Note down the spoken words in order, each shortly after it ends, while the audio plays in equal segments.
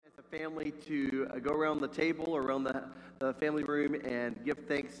family to go around the table or around the family room and give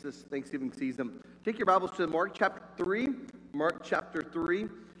thanks this Thanksgiving season. Take your Bibles to Mark chapter 3. Mark chapter 3.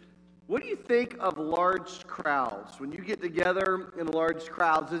 What do you think of large crowds? When you get together in large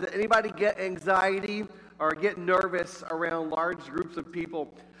crowds, does anybody get anxiety or get nervous around large groups of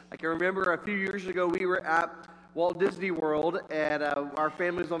people? I can remember a few years ago we were at Walt Disney World and our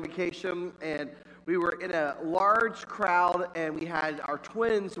family was on vacation, and we were in a large crowd, and we had our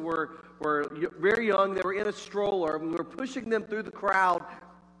twins were very young. They were in a stroller, and we were pushing them through the crowd.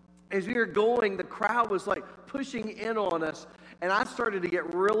 As we were going, the crowd was like pushing in on us, and I started to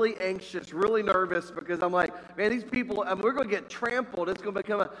get really anxious, really nervous, because I'm like, man, these people, we're going to get trampled. It's going to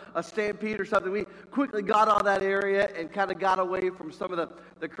become a stampede or something. We quickly got out of that area and kind of got away from some of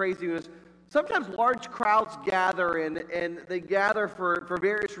the craziness. Sometimes large crowds gather, and they gather for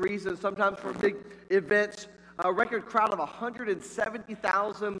various reasons, sometimes for big events. A record crowd of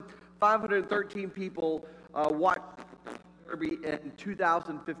 170,513 people watched Derby in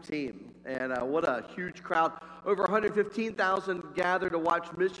 2015. And what a huge crowd. Over 115,000 gathered to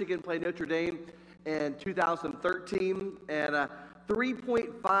watch Michigan play Notre Dame in 2013. And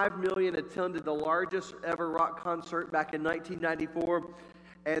 3.5 million attended the largest ever rock concert back in 1994.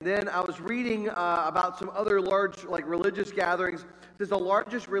 And then I was reading about some other large, religious gatherings. Says the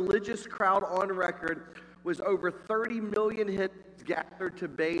largest religious crowd on record was over 30 million Hindus gathered to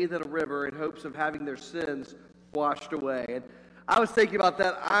bathe in a river in hopes of having their sins washed away. And I was thinking about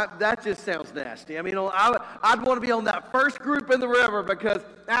that. That just sounds nasty. I mean, I'd want to be on that first group in the river, because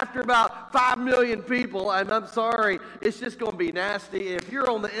after about 5 million people, and I'm sorry, it's just going to be nasty. If you're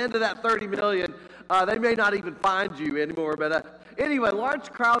on the end of that 30 million, they may not even find you anymore. But anyway,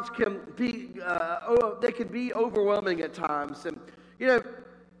 large crowds can be overwhelming at times. And,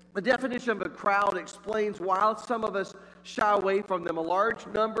 the definition of a crowd explains why some of us shy away from them. A large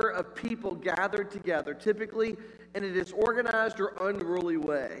number of people gathered together, typically in a disorganized or unruly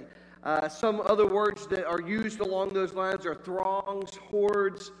way. Some other words that are used along those lines are throngs,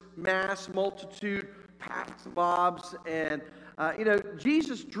 hordes, mass, multitude, packs, mobs. And,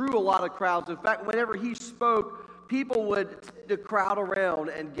 Jesus drew a lot of crowds. In fact, whenever he spoke, people would the crowd around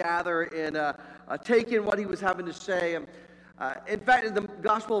and gather and take in what he was having to say. In fact, in the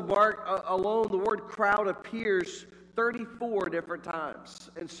Gospel of Mark alone, the word crowd appears 34 different times.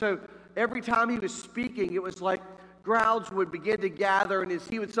 And so every time he was speaking, it was like crowds would begin to gather, and as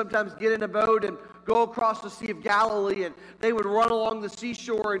he would sometimes get in a boat and go across the Sea of Galilee, and they would run along the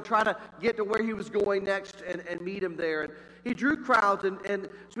seashore and try to get to where he was going next and meet him there. And he drew crowds, and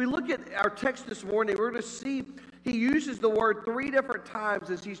as we look at our text this morning, we're going to see he uses the word 3 different times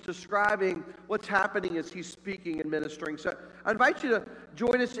as he's describing what's happening as he's speaking and ministering. So I invite you to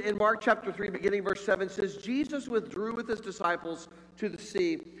join us in Mark chapter 3, beginning verse 7. It says, Jesus withdrew with his disciples to the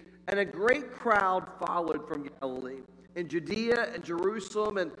sea, and a great crowd followed from Galilee, in Judea and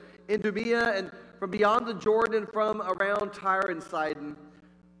Jerusalem and Idumea, and from beyond the Jordan, from around Tyre and Sidon.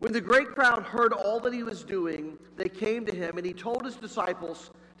 When the great crowd heard all that he was doing, they came to him, and he told his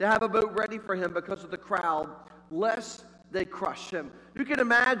disciples to have a boat ready for him because of the crowd, lest they crush him. You can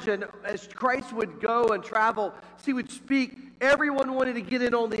imagine as Christ would go and travel, as he would speak, everyone wanted to get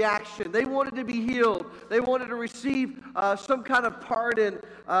in on the action. They wanted to be healed. They wanted to receive some kind of pardon,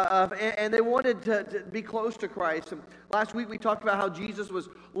 and they wanted to be close to Christ. And last week we talked about how Jesus was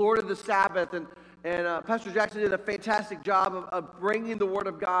Lord of the Sabbath, and Pastor Jackson did a fantastic job of bringing the Word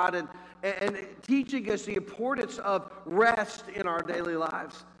of God and teaching us the importance of rest in our daily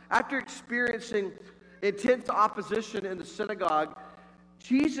lives. After experiencing intense opposition in the synagogue,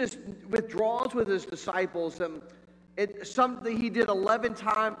 Jesus withdraws with his disciples. It's something he did 11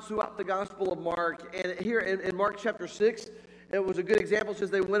 times throughout the Gospel of Mark. And here in Mark chapter 6, it was a good example. It says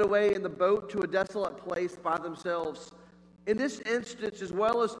they went away in the boat to a desolate place by themselves. In this instance, as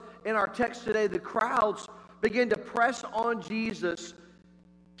well as in our text today, the crowds begin to press on Jesus,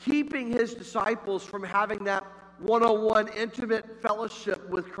 keeping his disciples from having that one-on-one intimate fellowship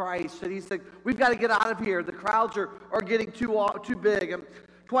with Christ. And he said, we've got to get out of here. The crowds are getting too big. And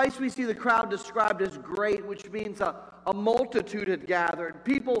twice we see the crowd described as great, which means a multitude had gathered.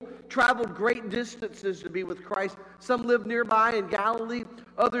 People traveled great distances to be with Christ. Some lived nearby in Galilee.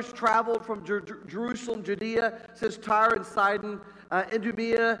 Others traveled from Jerusalem, Judea, says Tyre and Sidon.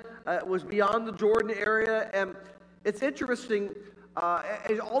 Idumea was beyond the Jordan area. And it's interesting,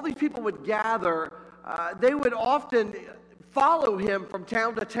 as all these people would gather, they would often follow him from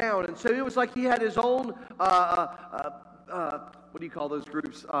town to town. And so it was like he had his own what do you call those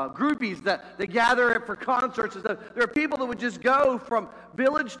groups? Groupies that they gather for concerts and stuff. There are people that would just go from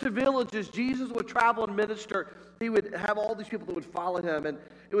village to village as Jesus would travel and minister. He would have all these people that would follow him. And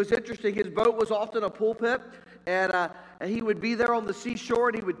it was interesting. His boat was often a pulpit. And he would be there on the seashore,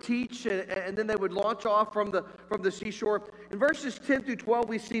 and he would teach, and then they would launch off from the seashore. In verses 10 through 12,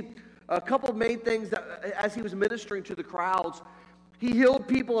 we see a couple of main things that as he was ministering to the crowds. He healed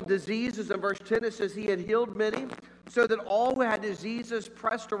people of diseases. In verse 10, it says he had healed many, so that all who had diseases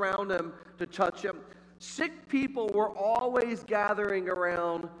pressed around him to touch him. Sick people were always gathering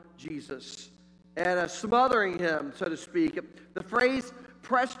around Jesus and smothering him, so to speak. The phrase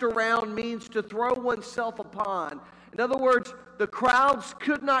pressed around means to throw oneself upon. In other words, the crowds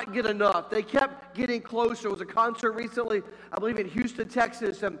could not get enough. They kept getting closer. There was a concert recently, I believe in Houston,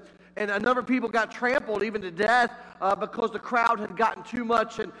 Texas, and a number of people got trampled even to death because the crowd had gotten too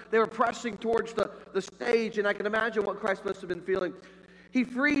much and they were pressing towards the stage. And I can imagine what Christ must have been feeling. He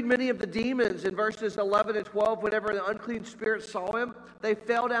freed many of the demons in verses 11 and 12. Whenever the unclean spirits saw him, they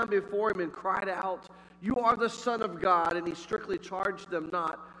fell down before him and cried out, "You are the Son of God." And he strictly charged them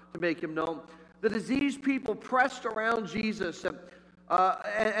not to make him known. The diseased people pressed around Jesus.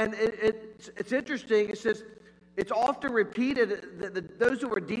 And it's interesting. It says, it's often repeated that those who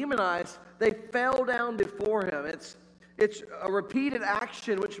were demonized, they fell down before him. It's a repeated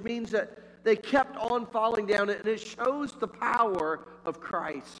action, which means that they kept on falling down, and it shows the power of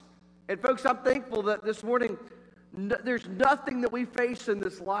Christ. And folks, I'm thankful that this morning, there's nothing that we face in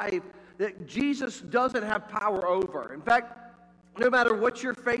this life that Jesus doesn't have power over. In fact, no matter what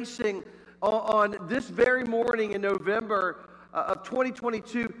you're facing on this very morning in November of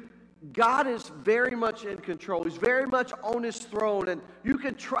 2022, God is very much in control. He's very much on his throne, and you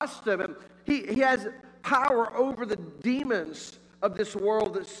can trust him. And he has power over the demons of this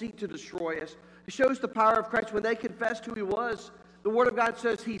world that seek to destroy us. It shows the power of Christ. When they confessed who he was, the Word of God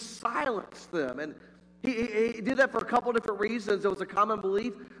says he silenced them. And he did that for a couple different reasons. There was a common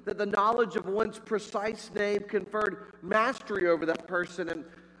belief that the knowledge of one's precise name conferred mastery over that person. And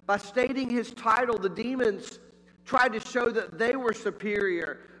by stating his title, the demons tried to show that they were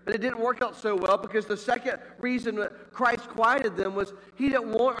superior. But it didn't work out so well, because the second reason that Christ quieted them was he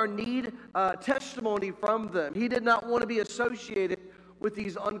didn't want or need testimony from them. He did not want to be associated with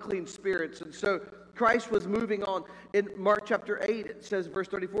these unclean spirits. And so Christ was moving on. In Mark chapter 8, it says, verse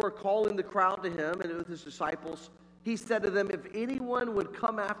 34, calling the crowd to him and with his disciples, he said to them, "If anyone would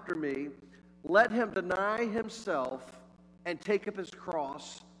come after me, let him deny himself and take up his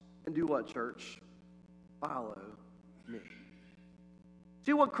cross and do what, church? Follow me."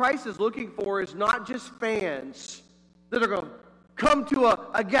 See, what Christ is looking for is not just fans that are going to come to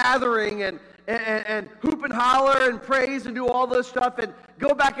a gathering and hoop and holler and praise and do all this stuff and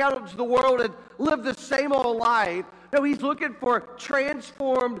go back out into the world and live the same old life. No, he's looking for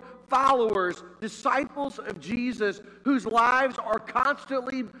transformed followers, disciples of Jesus, whose lives are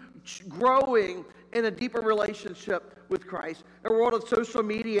constantly growing in a deeper relationship with Christ. In a world of social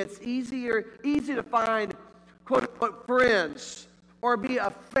media, it's easy to find quote-unquote friends, or be a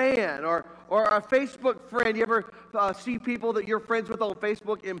fan, or a Facebook friend. You ever see people that you're friends with on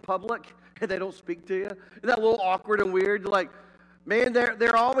Facebook in public and they don't speak to you? Isn't that a little awkward and weird? You're like, man,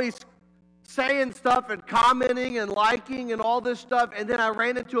 they're always saying stuff and commenting and liking and all this stuff, and then I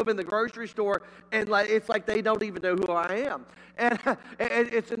ran into them in the grocery store, and it's like they don't even know who I am. And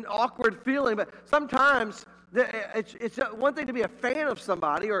it's an awkward feeling, but sometimes it's one thing to be a fan of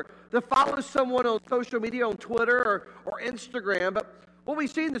somebody or to follow someone on social media, on Twitter or Instagram, but what we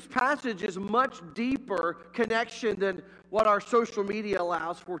see in this passage is much deeper connection than what our social media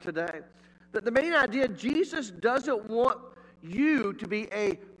allows for today. The main idea, Jesus doesn't want you to be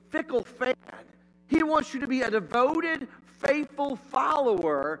a fickle fan. He wants you to be a devoted, faithful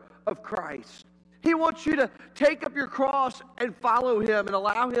follower of Christ. He wants you to take up your cross and follow him and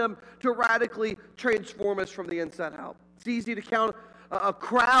allow him to radically transform us from the inside out. It's easy to count a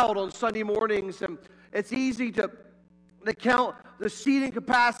crowd on Sunday mornings, and it's easy to count the seating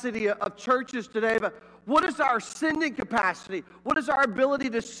capacity of churches today, but what is our sending capacity? What is our ability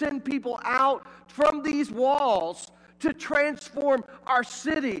to send people out from these walls to transform our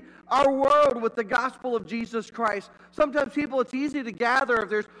city, our world with the gospel of Jesus Christ? Sometimes it's easy to gather if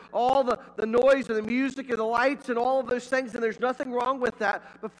there's all the noise and the music and the lights and all of those things, and there's nothing wrong with that.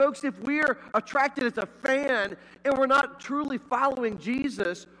 But folks, if we're attracted as a fan and we're not truly following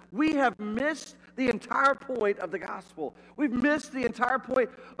Jesus, we have missed the entire point of the gospel. We've missed the entire point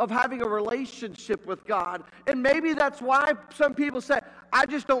of having a relationship with God. And maybe that's why some people say, I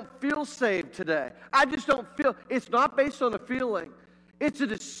just don't feel saved today. I just don't feel. It's not based on a feeling. It's a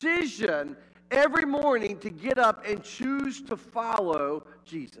decision, every morning to get up and choose to follow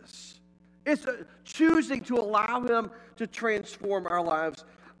Jesus. It's choosing to allow him to transform our lives.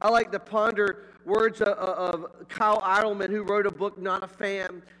 I like to ponder words of Kyle Idleman, who wrote a book, Not a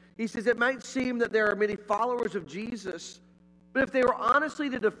Fan. He says, it might seem that there are many followers of Jesus, but if they were honestly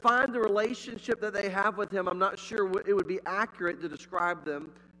to define the relationship that they have with him, I'm not sure it would be accurate to describe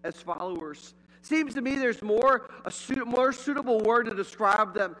them as followers. Seems to me there's more suitable word to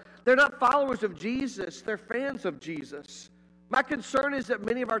describe them. They're not followers of Jesus, they're fans of Jesus. My concern is that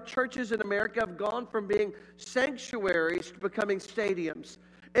many of our churches in America have gone from being sanctuaries to becoming stadiums.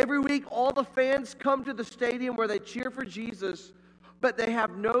 Every week, all the fans come to the stadium where they cheer for Jesus, but they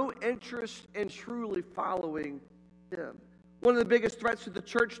have no interest in truly following him. One of the biggest threats to the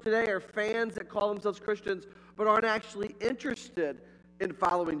church today are fans that call themselves Christians, but aren't actually interested in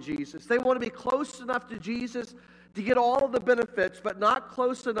following Jesus. They want to be close enough to Jesus to get all of the benefits, but not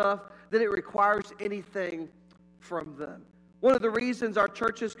close enough that it requires anything from them. One of the reasons our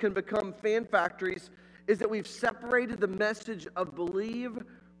churches can become fan factories is that we've separated the message of believe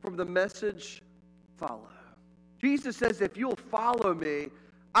from the message follow. Jesus says, if you'll follow me,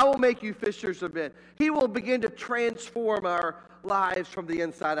 I will make you fishers of men. He will begin to transform our lives from the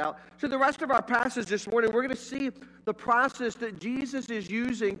inside out. So the rest of our passage this morning, we're going to see the process that Jesus is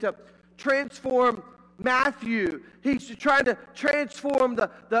using to transform Matthew. He's trying to transform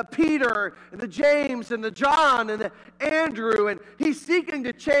the Peter and the James and the John and the Andrew, and he's seeking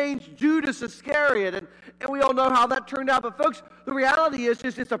to change Judas Iscariot, and we all know how that turned out. But folks, the reality is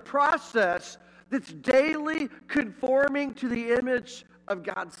it's a process that's daily conforming to the image of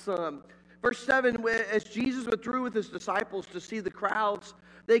God's Son. Verse 7, as Jesus withdrew with his disciples to see the crowds,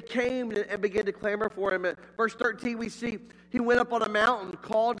 they came and began to clamor for him. At verse 13, we see he went up on a mountain,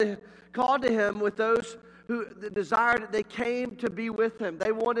 called to him with those who desired. They came to be with him.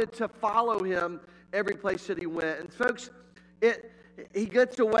 They wanted to follow him every place that he went. And folks, he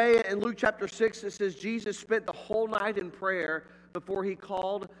gets away in Luke chapter 6. It says Jesus spent the whole night in prayer before he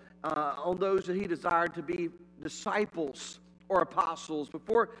called on those that he desired to be disciples or apostles.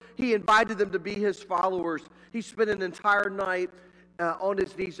 Before he invited them to be his followers, he spent an entire night on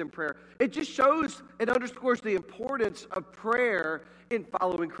his knees in prayer. It just shows and underscores the importance of prayer in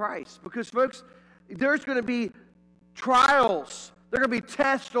following Christ. Because, folks, there's going to be trials. There are going to be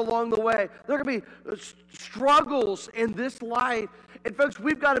tests along the way. There are going to be struggles in this life. And, folks,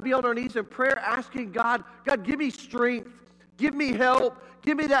 we've got to be on our knees in prayer asking God, give me strength. Give me help.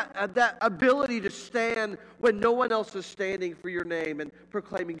 Give me that ability to stand when no one else is standing for your name and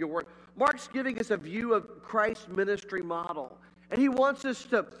proclaiming your word. Mark's giving us a view of Christ's ministry model. And he wants us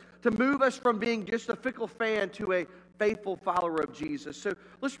to move us from being just a fickle fan to a faithful follower of Jesus. So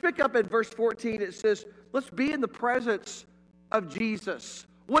let's pick up in verse 14. It says, let's be in the presence of Jesus.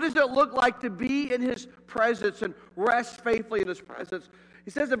 What does it look like to be in his presence and rest faithfully in his presence?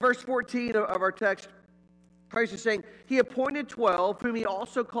 He says in verse 14 of our text, Christ is saying, he appointed 12, whom he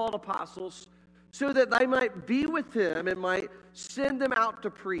also called apostles, so that they might be with him and might send them out to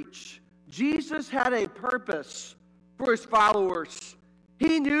preach. Jesus had a purpose for his followers.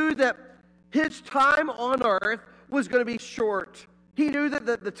 He knew that his time on earth was going to be short. He knew that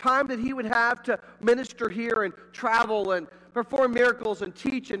the time that he would have to minister here and travel and perform miracles and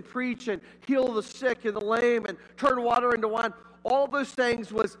teach and preach and heal the sick and the lame and turn water into wine, all those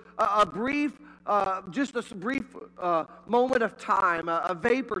things was a brief moment of time, a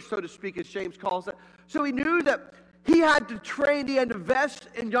vapor, so to speak, as James calls it. So he knew that he had to train, he had to invest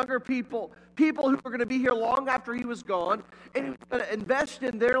in younger people who were going to be here long after he was gone, and he was going to invest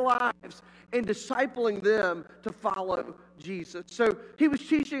in their lives and discipling them to follow Jesus. So he was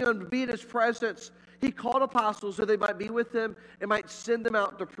teaching them to be in his presence. He called apostles so they might be with him and might send them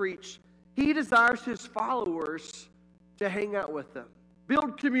out to preach. He desires his followers to hang out with them,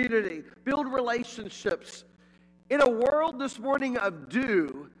 build community, build relationships. In a world this morning of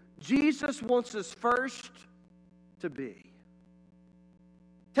do, Jesus wants us first to be.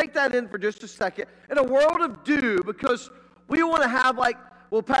 Take that in for just a second. In a world of do, because we want to have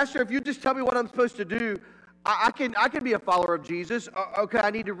well, Pastor, if you just tell me what I'm supposed to do, I can be a follower of Jesus. Okay, I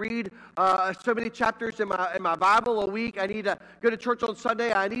need to read so many chapters in my Bible a week. I need to go to church on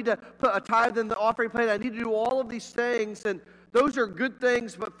Sunday. I need to put a tithe in the offering plate. I need to do all of these things, and those are good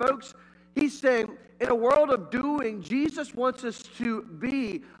things. But folks, he's saying in a world of doing, Jesus wants us to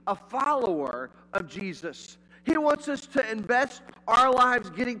be a follower of Jesus. He wants us to invest our lives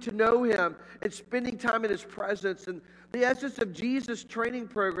getting to know him and spending time in his presence. And the essence of Jesus' training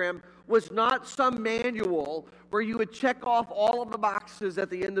program was not some manual where you would check off all of the boxes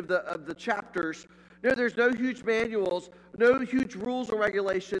at the end of the chapters. No, there's no huge manuals, no huge rules or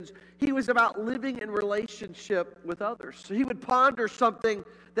regulations. He was about living in relationship with others. So he would ponder something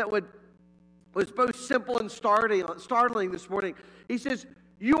that was both simple and startling this morning. He says,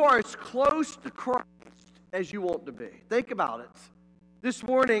 you are as close to Christ as you want to be. Think about it. This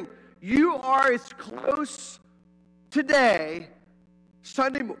morning, you are as close today,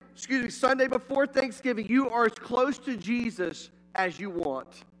 Sunday before Thanksgiving, you are as close to Jesus as you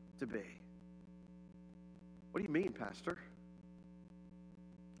want to be. What do you mean, Pastor?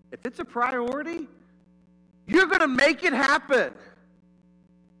 If it's a priority, you're going to make it happen.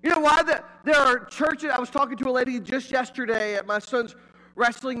 You know why? There are churches. I was talking to a lady just yesterday at my son's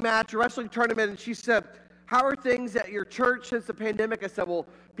wrestling tournament, and she said, how are things at your church since the pandemic? I said, well,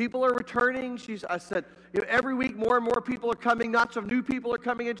 people are returning. I said, every week more and more people are coming. Lots of new people are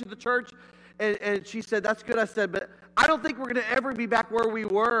coming into the church. And she said, that's good. I said, but I don't think we're going to ever be back where we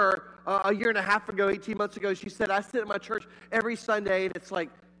were a year and a half ago, 18 months ago. She said, I sit in my church every Sunday, and it's like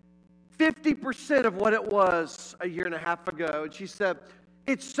 50% of what it was a year and a half ago. And she said,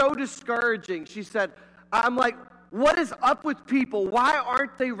 it's so discouraging. She said, I'm like, what is up with people? Why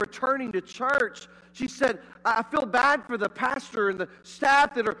aren't they returning to church? She said, I feel bad for the pastor and the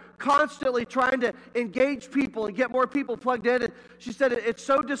staff that are constantly trying to engage people and get more people plugged in. And she said, it's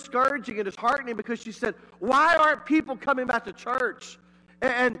so discouraging and disheartening because she said, why aren't people coming back to church?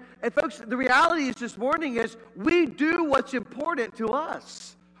 And folks, the reality is this morning is we do what's important to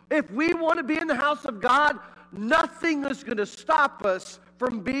us. If we want to be in the house of God, nothing is going to stop us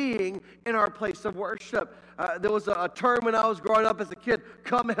from being in our place of worship. There was a term when I was growing up as a kid,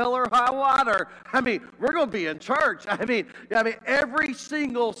 come hell or high water. I mean, we're going to be in church. I mean, every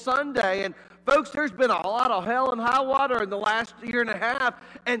single Sunday. And folks, there's been a lot of hell and high water in the last year and a half.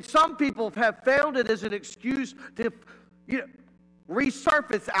 And some people have found it as an excuse to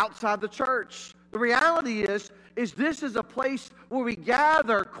resurface outside the church. The reality is this is a place where we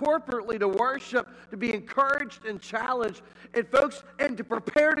gather corporately to worship, to be encouraged and challenged, and folks, and to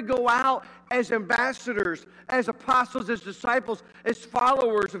prepare to go out as ambassadors, as apostles, as disciples, as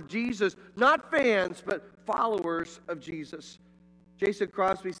followers of Jesus. Not fans, but followers of Jesus. Jason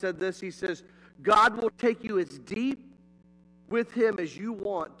Crosby said this. He says, God will take you as deep with him as you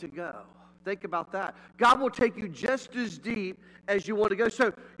want to go. Think about that. God will take you just as deep as you want to go.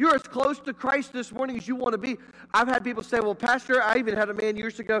 So you're as close to Christ this morning as you want to be. I've had people say, well, Pastor, I even had a man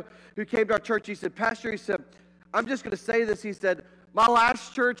years ago who came to our church. He said, Pastor, I'm just going to say this. He said, my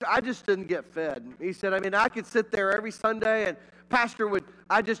last church, I just didn't get fed. He said, I could sit there every Sunday and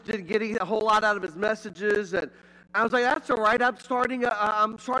I just didn't get a whole lot out of his messages. And I was like, that's all right. I'm starting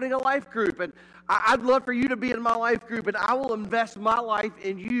a life group, and I'd love for you to be in my life group, and I will invest my life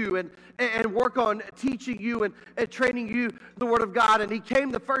in you and work on teaching you and training you the Word of God. And he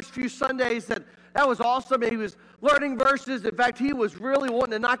came the first few Sundays, and that was awesome. And he was learning verses. In fact, he was really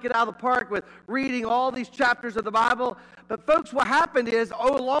wanting to knock it out of the park with reading all these chapters of the Bible. But folks, what happened is,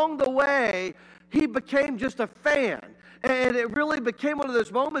 along the way, he became just a fan. And it really became one of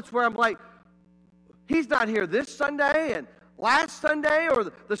those moments where I'm like, he's not here this Sunday and last Sunday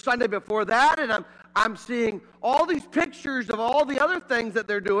or the Sunday before that, and I'm seeing all these pictures of all the other things that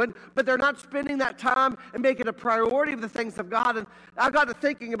they're doing, but they're not spending that time and making a priority of the things of God. And I got to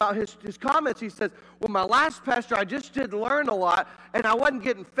thinking about his comments. He says, well, my last pastor, I just did learn a lot, and I wasn't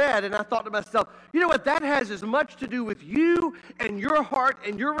getting fed. And I thought to myself, you know what? That has as much to do with you and your heart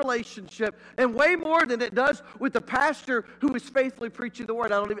and your relationship, and way more than it does with the pastor who is faithfully preaching the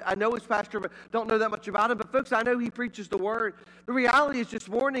word. I know his pastor, but don't know that much about him. But folks, I know he preaches the word. The reality is this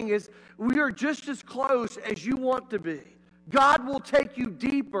morning is we are just as close as you want to be. God will take you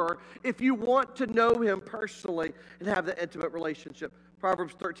deeper if you want to know him personally and have that intimate relationship.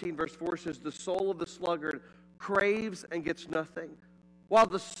 Proverbs 13 verse 4 says, the soul of the sluggard craves and gets nothing, while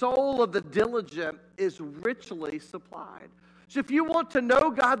the soul of the diligent is richly supplied. So if you want to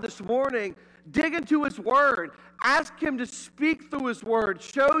know God this morning, dig into his word. Ask him to speak through his word.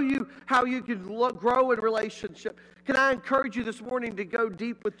 Show you how you can grow in relationship. Can I encourage you this morning to go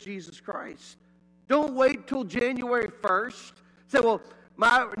deep with Jesus Christ? Don't wait till January 1st. Say, well,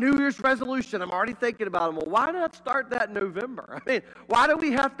 my New Year's resolution, I'm already thinking about them. Well, why not start that in November? I mean, why do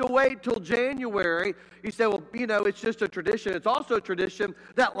we have to wait till January? You say, well, it's just a tradition. It's also a tradition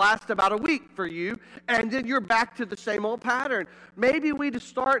that lasts about a week for you, and then you're back to the same old pattern. Maybe we just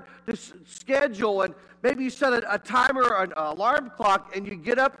start to schedule, and maybe you set a timer or an alarm clock, and you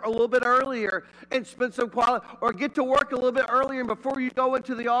get up a little bit earlier and spend some quality, or get to work a little bit earlier, and before you go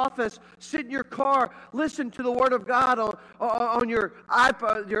into the office, sit in your car, listen to the Word of God on your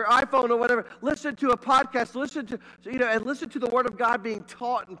your iPhone or whatever, listen to a podcast, and listen to the Word of God being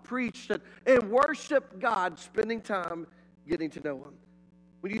taught and preached, and worship God, spending time getting to know Him.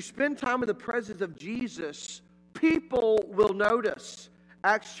 When you spend time in the presence of Jesus, people will notice.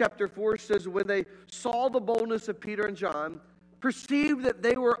 Acts chapter 4 says, when they saw the boldness of Peter and John, perceived that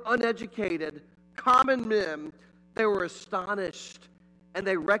they were uneducated, common men, they were astonished, and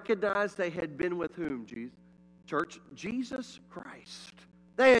they recognized they had been with whom, church? Jesus Christ.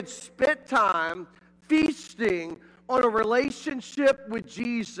 They had spent time feasting on a relationship with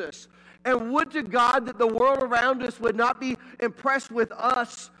Jesus. And would to God that the world around us would not be impressed with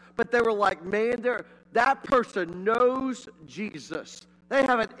us, but they were like, man, that person knows Jesus. They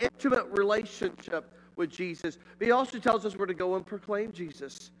have an intimate relationship with Jesus. But he also tells us we're to go and proclaim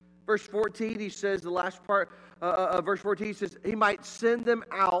Jesus. Verse 14, he says, the last part of verse 14, he says, he might send them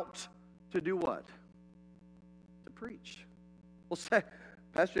out to do what? To preach. Well, say,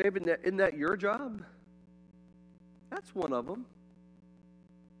 Pastor David, isn't that your job? That's one of them.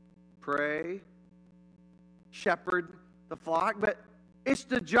 Pray, shepherd the flock, but it's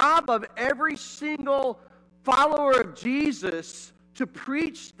the job of every single follower of Jesus to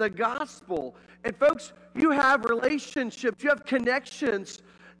preach the gospel. And folks, you have relationships, you have connections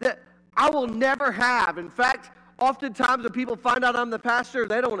that I will never have. In fact, oftentimes when people find out I'm the pastor,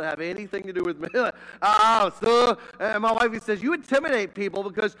 they don't have anything to do with me. And my wife says, you intimidate people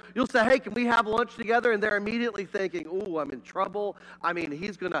because you'll say, hey, can we have lunch together? And they're immediately thinking, ooh, I'm in trouble. I mean,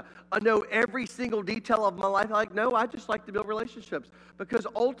 he's going to know every single detail of my life. I'm like, no, I just like to build relationships. Because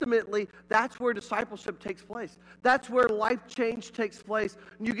ultimately, that's where discipleship takes place. That's where life change takes place.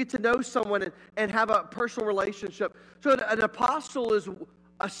 And you get to know someone and have a personal relationship. So an apostle is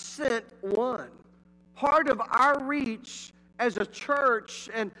a sent one. Part of our reach as a church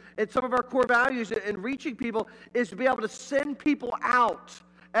and some of our core values in reaching people is to be able to send people out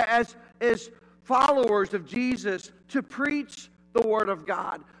as followers of Jesus to preach the Word of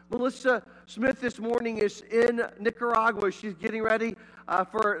God. Melissa Smith this morning is in Nicaragua. She's getting ready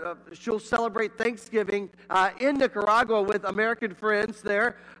she'll celebrate Thanksgiving in Nicaragua with American friends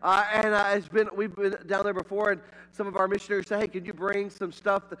there. We've been down there before, and some of our missionaries say, hey, can you bring some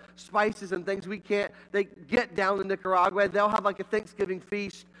stuff, the spices and things they get down to Nicaragua. They'll have like a Thanksgiving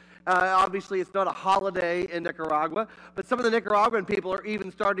feast. Obviously, it's not a holiday in Nicaragua, but some of the Nicaraguan people are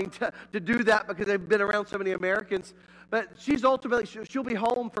even starting to do that because they've been around so many Americans. But she'll be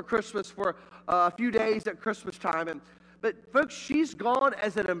home for Christmas for a few days at Christmas time. But folks, she's gone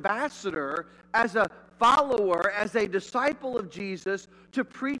as an ambassador, as a follower, as a disciple of Jesus to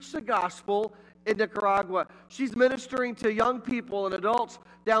preach the gospel in Nicaragua. She's ministering to young people and adults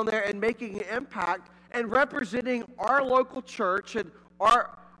down there and making an impact and representing our local church and our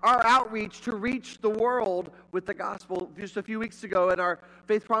outreach to reach the world with the gospel. Just a few weeks ago in our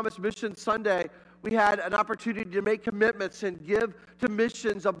Faith Promise Mission Sunday, we had an opportunity to make commitments and give to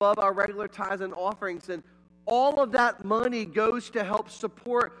missions above our regular tithes and offerings. And all of that money goes to help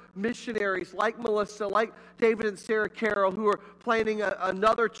support missionaries like Melissa, like David and Sarah Carroll, who are planning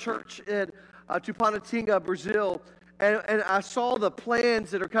another church in Tupanetinga, Brazil. And I saw the plans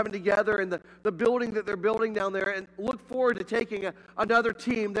that are coming together and the building that they're building down there, and look forward to taking another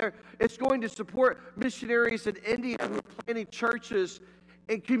team there. It's going to support missionaries in India who are planting churches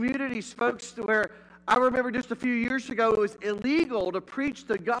in communities, folks, where I remember just a few years ago it was illegal to preach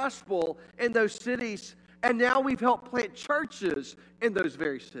the gospel in those cities. And now we've helped plant churches in those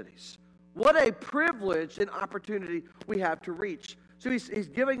very cities. What a privilege and opportunity we have to reach. So he's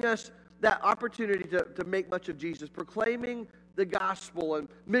giving us that opportunity to make much of Jesus, proclaiming the gospel. And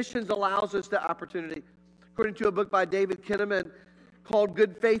missions allows us that opportunity. According to a book by David Kinnaman called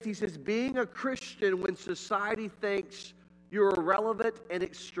Good Faith, he says, being a Christian when society thinks you're irrelevant and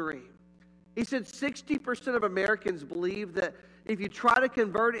extreme. He said 60% of Americans believe that if you try to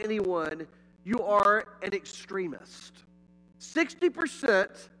convert anyone, you are an extremist.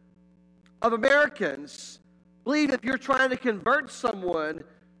 60% of Americans believe if you're trying to convert someone,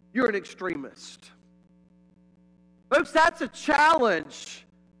 you're an extremist. Folks, that's a challenge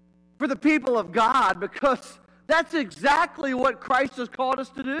for the people of God, because that's exactly what Christ has called us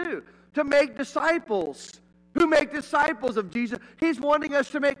to do, to make disciples who make disciples of Jesus. He's wanting us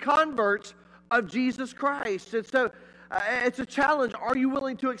to make converts of Jesus Christ. And so it's a challenge. Are you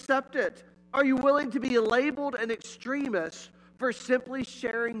willing to accept it? Are you willing to be labeled an extremist for simply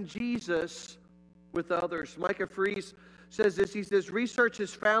sharing Jesus with others? Micah Fries says this. He says, research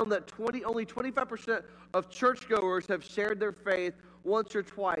has found that only 25% of churchgoers have shared their faith once or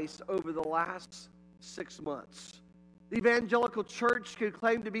twice over the last 6 months. The evangelical church could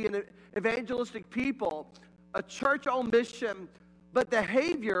claim to be an evangelistic people, a church on mission, but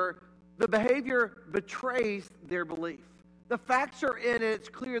the behavior betrays their belief. The facts are in it. It's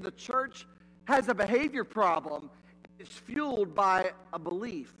clear the church has a behavior problem. It's fueled by a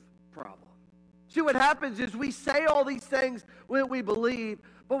belief problem. See, what happens is we say all these things when we believe,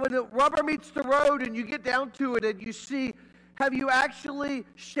 but when the rubber meets the road and you get down to it and you see, have you actually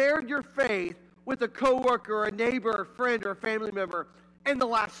shared your faith with a coworker, a neighbor, a friend, or a family member in the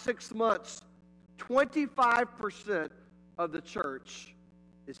last 6 months? 25% of the church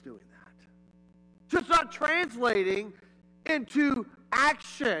is doing that. So it's not translating into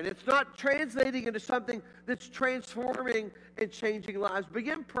action. It's not translating into something that's transforming and changing lives.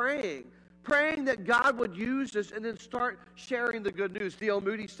 Begin praying that God would use us, and then start sharing the good news. D.L.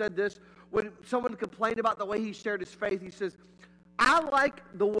 Moody said this when someone complained about the way he shared his faith. He says, I like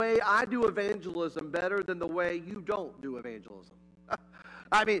the way I do evangelism better than the way you don't do evangelism.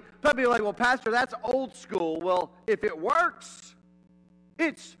 I mean, some people are like, well, Pastor, that's old school. Well, if it works,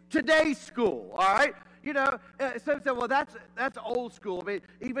 it's today's school, all right? You know, some say, well, that's old school. I mean,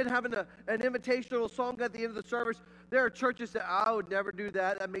 even having an invitational song at the end of the service, there are churches that, I would never do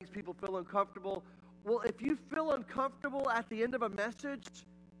that. That makes people feel uncomfortable. Well, if you feel uncomfortable at the end of a message,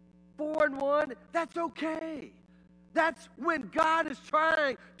 4 and 1, that's okay. That's when God is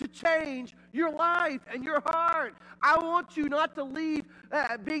trying to change your life and your heart. I want you not to leave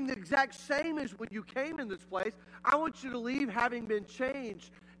being the exact same as when you came in this place. I want you to leave having been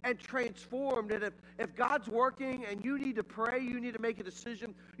changed and transformed. And if God's working and you need to pray, you need to make a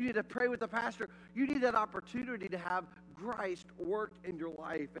decision, you need to pray with the pastor, you need that opportunity to have Christ work in your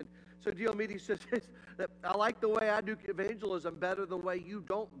life. And so D.L. Moody says that I like the way I do evangelism better than the way you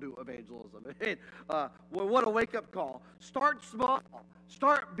don't do evangelism. And, well, what a wake-up call. Start small.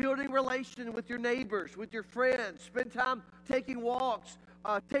 Start building relation with your neighbors, with your friends. Spend time taking walks.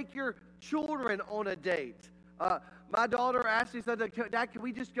 Take your children on a date. My daughter Ashley said, Dad, can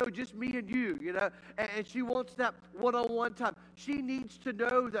we just go, just me and you, you know? And she wants that one-on-one time. She needs to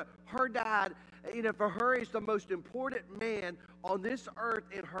know that her dad, you know, for her is the most important man on this earth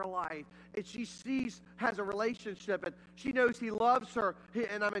in her life. And she has a relationship, and she knows he loves her,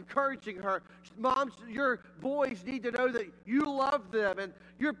 and I'm encouraging her. Moms, your boys need to know that you love them, and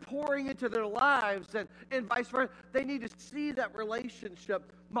you're pouring into their lives, and vice versa. They need to see that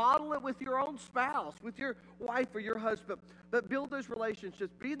relationship. Model it with your own spouse, with your wife or your husband. But build those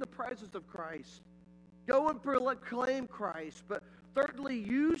relationships. Be in the presence of Christ. Go and proclaim Christ. But thirdly,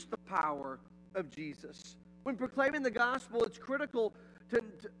 use the power of Jesus. When proclaiming the gospel, it's critical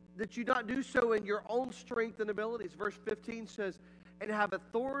that you not do so in your own strength and abilities. Verse 15 says, and have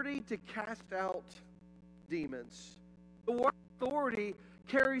authority to cast out demons. The word authority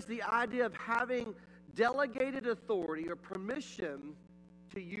carries the idea of having delegated authority or permission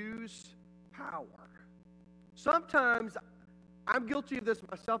to use power. Sometimes, I'm guilty of this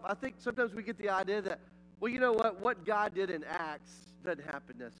myself, I think sometimes we get the idea that, well, you know what God did in Acts doesn't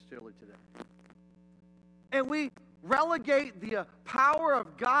happen necessarily today. And we relegate the power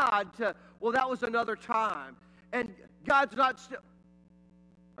of God to, well, that was another time. And God's not still.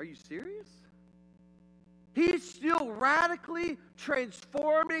 Are you serious? He's still radically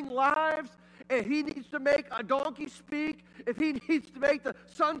transforming lives, and he needs to make a donkey speak, if he needs to make the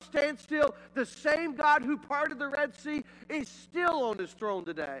sun stand still, the same God who parted the Red Sea is still on his throne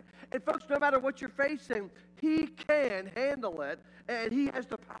today. And folks, no matter what you're facing, he can handle it, and he has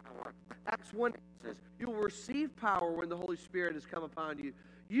the power. Acts 1 says, you will receive power when the Holy Spirit has come upon you.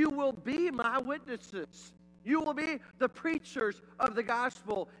 You will be my witnesses. You will be the preachers of the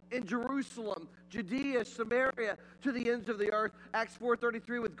gospel in Jerusalem, Judea, Samaria, to the ends of the earth. Acts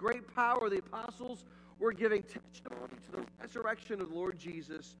 4:33, with great power the apostles were giving testimony to the resurrection of the Lord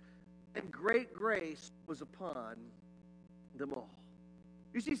Jesus, and great grace was upon them all.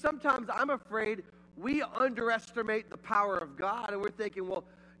 You see, sometimes I'm afraid we underestimate the power of God, and we're thinking, well,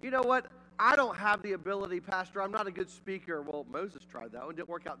 you know what? I don't have the ability, Pastor. I'm not a good speaker. Well, Moses tried that one. Didn't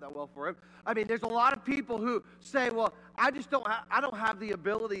work out that well for him. I mean, there's a lot of people who say, well, I don't have the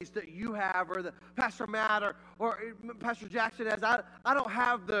abilities that you have, or that Pastor Matt or Pastor Jackson has. I don't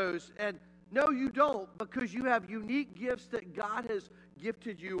have those. And no, you don't, because you have unique gifts that God has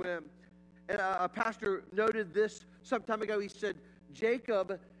gifted you in. And a pastor noted this some time ago. He said,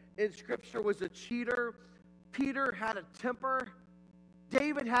 Jacob in Scripture was a cheater. Peter had a temper.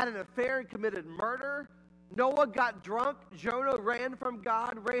 David had an affair and committed murder. Noah got drunk. Jonah ran from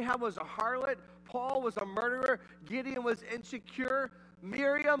God. Rahab was a harlot. Paul was a murderer. Gideon was insecure.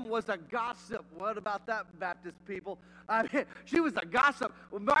 Miriam was a gossip. What about that, Baptist people? I mean, she was a gossip.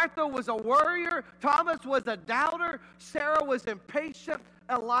 Martha was a worrier. Thomas was a doubter. Sarah was impatient.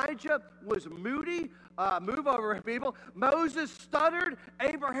 Elijah was moody. Move over, people. Moses stuttered.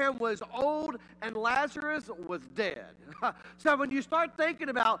 Abraham was old. And Lazarus was dead. So when you start thinking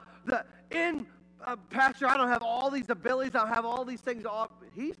about Pastor, I don't have all these abilities. I don't have all these things to offer.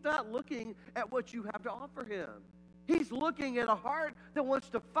 He's not looking at what you have to offer him. He's looking at a heart that wants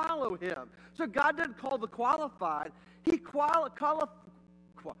to follow him. So God doesn't call the qualified. He qualifies.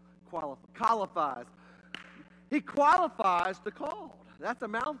 He qualifies the called. That's a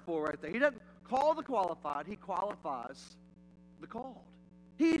mouthful right there. He doesn't call the qualified. He qualifies the called.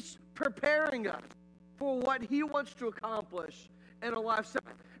 He's preparing us for what he wants to accomplish in our life. So,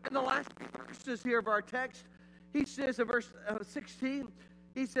 in the last verses here of our text, he says in verse 16,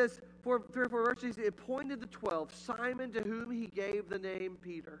 he says, for 3 or 4 verses, he appointed the 12, Simon, to whom he gave the name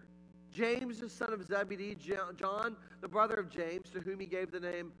Peter, James, the son of Zebedee, John, the brother of James, to whom he gave the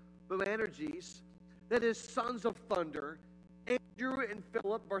name Boanerges, that is, sons of thunder, Andrew and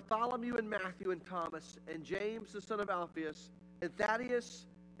Philip, Bartholomew and Matthew and Thomas, and James, the son of Alphaeus, and Thaddeus,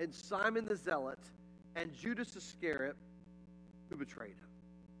 and Simon the Zealot, and Judas Iscariot, who betrayed him.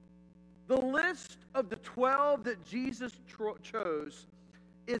 The list of the 12 that Jesus chose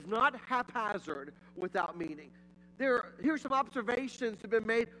is not haphazard without meaning. Here's some observations that have been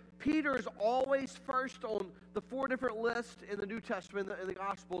made. Peter is always first on the 4 different lists in the New Testament, in the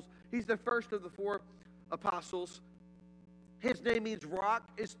Gospels. He's the first of the 4 apostles. His name means rock,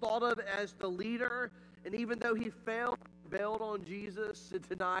 is thought of as the leader. And even though he bailed on Jesus and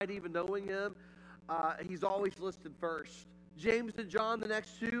denied even knowing him, he's always listed first. James and John, the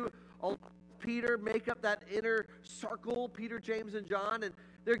next 2, Peter, make up that inner circle, Peter, James, and John, and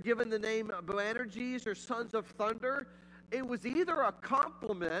they're given the name Boanerges, or sons of thunder. It was either a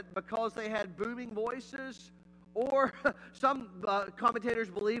compliment because they had booming voices, or some commentators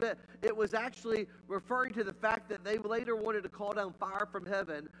believe it was actually referring to the fact that they later wanted to call down fire from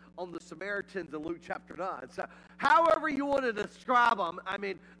heaven on the Samaritans in Luke chapter 9. So however you want to describe them, I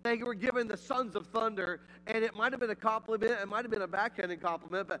mean, they were given the sons of thunder, and it might have been a compliment, it might have been a backhanded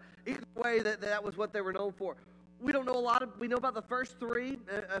compliment, but either way, that was what they were known for. We don't know we know about the first 3,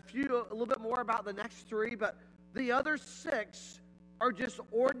 a little bit more about the next 3, but the other 6 are just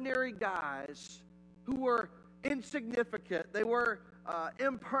ordinary guys who were insignificant. They were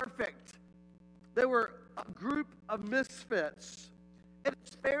imperfect. They were a group of misfits. And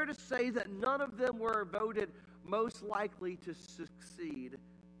it's fair to say that none of them were voted most likely to succeed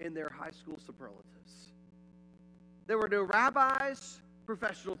in their high school superlatives. There were no rabbis,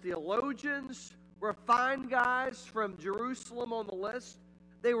 professional theologians, refined guys from Jerusalem on the list.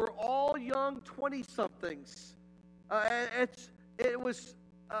 They were all young 20-somethings. It was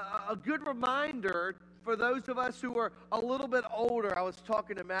a good reminder for those of us who are a little bit older. I was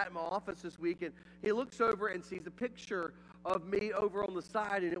talking to Matt in my office this week, and he looks over and sees a picture of me over on the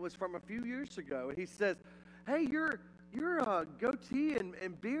side, and it was from a few years ago. And he says, "Hey, your goatee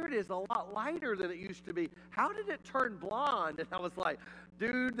and beard is a lot lighter than it used to be. How did it turn blonde?" And I was like,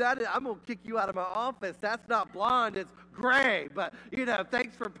 "Dude, I'm going to kick you out of my office. That's not blonde, it's gray." But,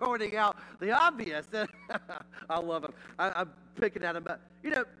 thanks for pointing out the obvious. I love him. I'm picking at him. But,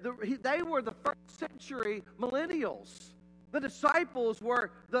 they were the first century millennials. The disciples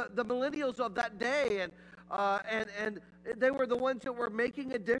were the millennials of that day, and they were the ones that were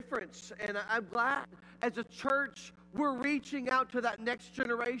making a difference. And I'm glad as a church we're reaching out to that next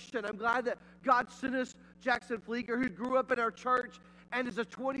generation. I'm glad that God sent us Jackson Flieger, who grew up in our church and as a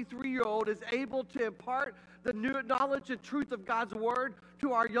 23-year-old is able to impart the new knowledge and truth of God's word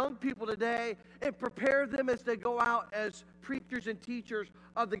to our young people today and prepare them as they go out as preachers and teachers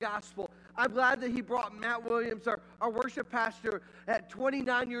of the gospel. I'm glad that he brought Matt Williams, our worship pastor, at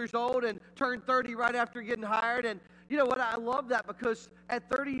 29 years old and turned 30 right after getting hired. And you know what? I love that because at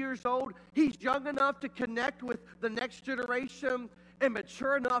 30 years old, he's young enough to connect with the next generation and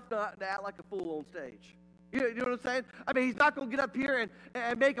mature enough not to act like a fool on stage. You know what I'm saying? I mean, he's not going to get up here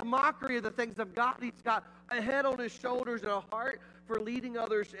and make a mockery of the things of God. He's got a head on his shoulders and a heart for leading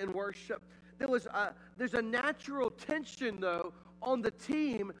others in worship. There's a natural tension, though, on the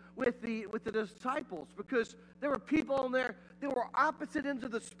team with the disciples, because there were people on there that were opposite ends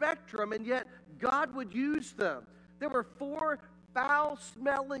of the spectrum, and yet God would use them. There were 4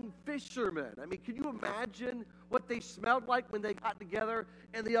 foul-smelling fishermen. I mean, can you imagine what they smelled like when they got together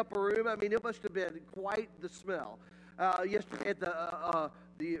in the upper room? I mean, it must have been quite the smell. Yesterday at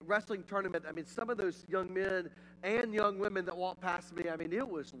the wrestling tournament, I mean, some of those young men and young women that walked past me, I mean, it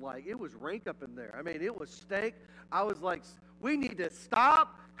was rank up in there. I mean, it was stank. I was like, we need to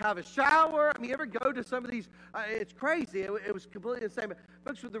stop, have a shower. I mean, you ever go to some of these? It's crazy. It was completely insane.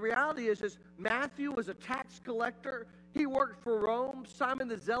 But folks, the reality is Matthew was a tax collector. He worked for Rome. Simon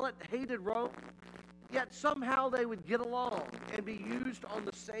the Zealot hated Rome. Yet somehow they would get along and be used on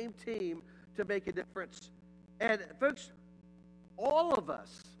the same team to make a difference. And folks, all of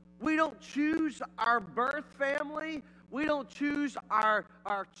us, we don't choose our birth family. We don't choose our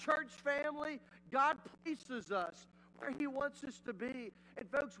church family. God places us where He wants us to be. And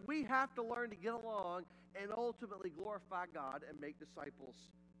folks, we have to learn to get along and ultimately glorify God and make disciples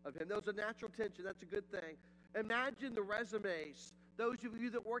of Him. There's a natural tension. That's a good thing. Imagine the resumes. Those of you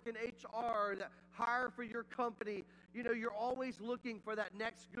that work in HR, that hire for your company, you know, you're always looking for that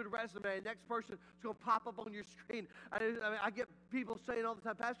next good resume, next person who's going to pop up on your screen. I get people saying all the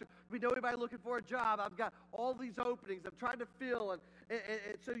time, Pastor, we know anybody looking for a job. I've got all these openings I'm trying to fill. And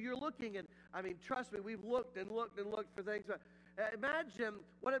so you're looking, and I mean, trust me, we've looked and looked and looked for things. But imagine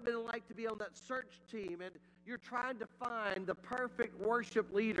what it'd been like to be on that search team, and you're trying to find the perfect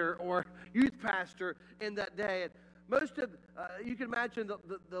worship leader or youth pastor in that day. And most of, you can imagine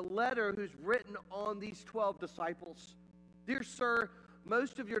the letter who's written on these 12 disciples. Dear sir,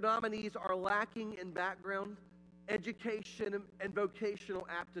 most of your nominees are lacking in background, education, and vocational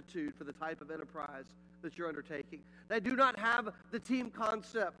aptitude for the type of enterprise that you're undertaking. They do not have the team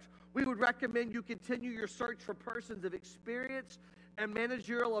concept. We would recommend you continue your search for persons of experience and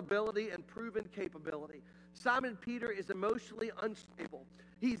managerial ability and proven capability. Simon Peter is emotionally unstable.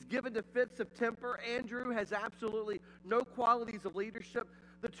 He's given to fits of temper. Andrew has absolutely no qualities of leadership.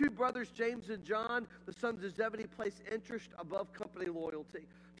 The two brothers, James and John, the sons of Zebedee, place interest above company loyalty.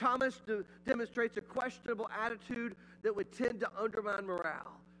 Thomas demonstrates a questionable attitude that would tend to undermine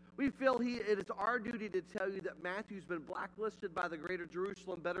morale. We feel it is our duty to tell you that Matthew's been blacklisted by the Greater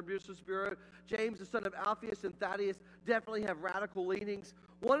Jerusalem Better Business Bureau. James, the son of Alphaeus, and Thaddeus definitely have radical leanings.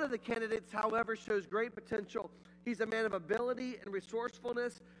 One of the candidates, however, shows great potential. He's a man of ability and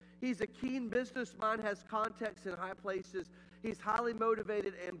resourcefulness. He's a keen business mind, has contacts in high places. He's highly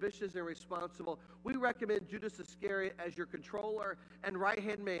motivated, ambitious, and responsible. We recommend Judas Iscariot as your controller and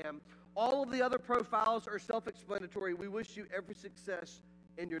right-hand man. All of the other profiles are self-explanatory. We wish you every success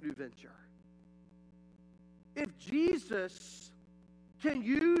in your new venture. If Jesus can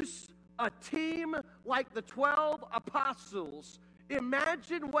use a team like the 12 apostles,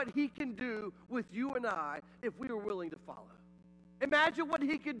 imagine what He can do with you and I if we were willing to follow. Imagine what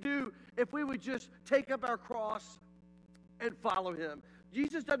He could do if we would just take up our cross and follow Him.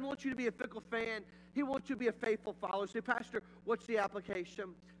 Jesus doesn't want you to be a fickle fan. He wants you to be a faithful follower. Say, Pastor, what's the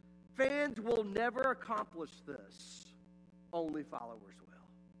application? Fans will never accomplish this. Only followers will.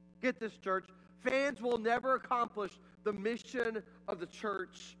 Get this, church. Fans will never accomplish the mission of the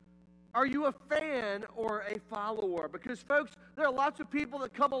church. Are you a fan or a follower? Because, folks, there are lots of people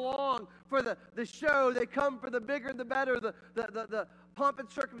that come along for the show. They come for the bigger and the better, the pomp and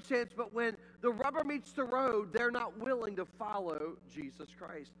circumstance. But when the rubber meets the road, they're not willing to follow Jesus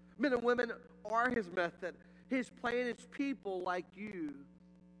Christ. Men and women are His method. His plan is people like you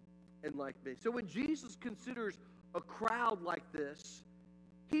and like me. So when Jesus considers a crowd like this,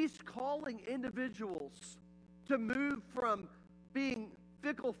 He's calling individuals to move from being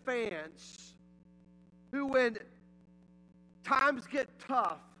fickle fans who, when times get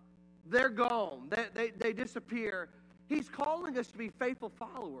tough, they're gone. They disappear. He's calling us to be faithful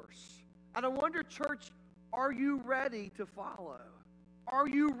followers. And I wonder, church, are you ready to follow? Are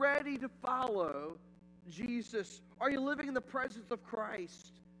you ready to follow Jesus? Are you living in the presence of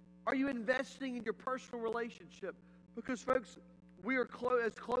Christ? Are you investing in your personal relationship? Because, folks, we are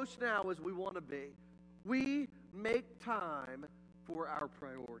as close now as we want to be. We make time for our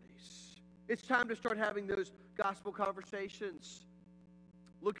priorities. It's time to start having those gospel conversations.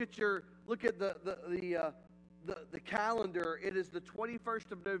 Look at the calendar. It is the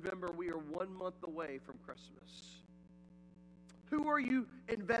 21st of November. We are 1 month away from Christmas. Who are you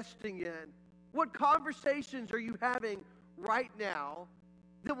investing in? What conversations are you having right now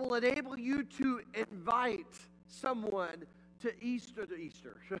that will enable you to invite someone to Easter,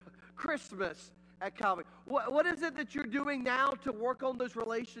 Christmas at Calvary? What is it that you're doing now to work on those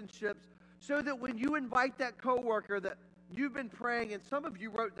relationships so that when you invite that coworker that you've been praying, and some of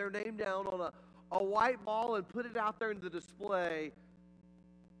you wrote their name down on a white ball and put it out there in the display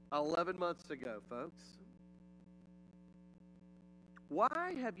 11 months ago, folks?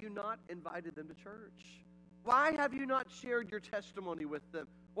 Why have you not invited them to church? Why have you not shared your testimony with them?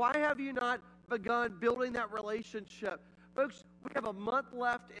 Why have you not begun building that relationship? Folks, we have a month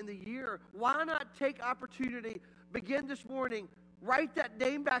left in the year. Why not take opportunity, begin this morning, write that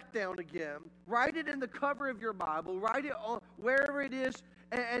name back down again, write it in the cover of your Bible, write it on wherever it is,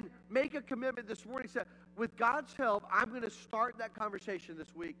 and make a commitment this morning. Say, with God's help, I'm going to start that conversation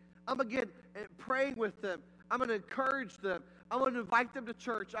this week. I'm again praying with them. I'm going to encourage them. I'm going to invite them to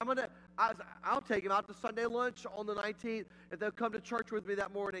church. I'll take them out to Sunday lunch on the 19th if they'll come to church with me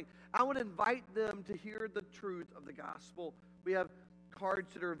that morning. I want to invite them to hear the truth of the gospel. We have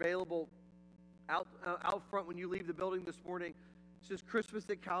cards that are available out front when you leave the building this morning. It says Christmas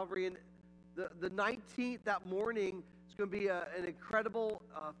at Calvary, and the 19th, that morning, it's going to be an incredible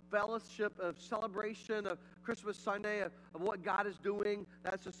fellowship of celebration of Christmas Sunday, of what God is doing.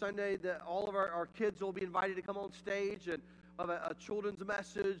 That's the Sunday that all of our kids will be invited to come on stage and have a children's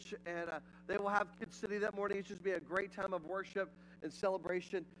message, and they will have Kids City that morning. It's just be a great time of worship and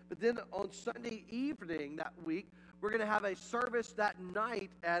celebration. But then on Sunday evening that week, we're going to have a service that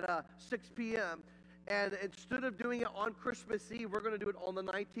night at 6 p.m., and instead of doing it on Christmas Eve, we're going to do it on the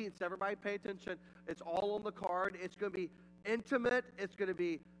 19th. So everybody pay attention. It's all on the card. It's going to be intimate. It's going to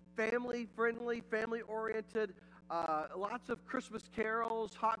be family-friendly, family-oriented. Lots of Christmas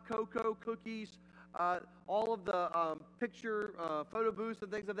carols, hot cocoa, cookies, all of the picture, photo booths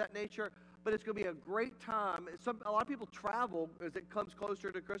and things of that nature. But it's going to be a great time. A lot of people travel as it comes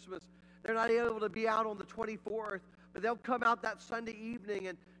closer to Christmas. They're not able to be out on the 24th, but they'll come out that Sunday evening,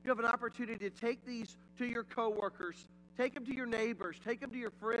 and you have an opportunity to take these to your coworkers, take them to your neighbors, take them to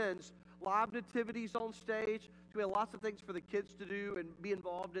your friends. Live nativities on stage. There's going to be lots of things for the kids to do and be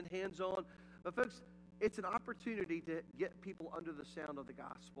involved in, hands-on. But folks, it's an opportunity to get people under the sound of the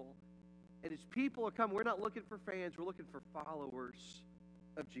gospel. And as people are coming, we're not looking for fans, we're looking for followers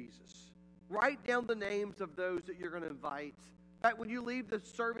of Jesus. Write down the names of those that you're going to invite. In fact, when you leave the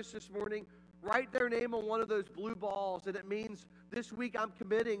service this morning, write their name on one of those blue balls, and it means this week I'm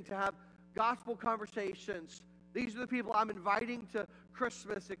committing to have gospel conversations. These are the people I'm inviting to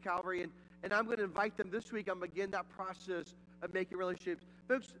Christmas at Calvary, and I'm going to invite them this week. I'm going to begin that process of making relationships.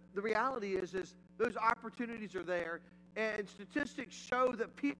 Folks, the reality is those opportunities are there, and statistics show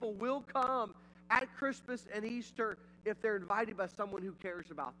that people will come at Christmas and Easter if they're invited by someone who cares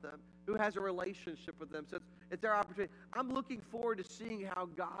about them, who has a relationship with them. So it's their opportunity. I'm looking forward to seeing how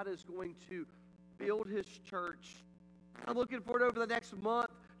God is going to build his church. I'm looking forward over the next month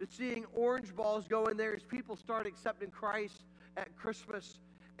to seeing orange balls go in there as people start accepting Christ at Christmas,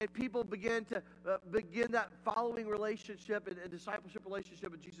 and people begin that following relationship and discipleship relationship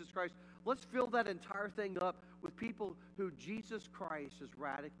with Jesus Christ. Let's fill that entire thing up with people who Jesus Christ is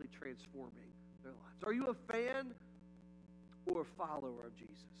radically transforming their lives. Are you a fan or a follower of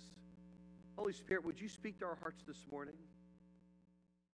Jesus? Holy Spirit, would you speak to our hearts this morning?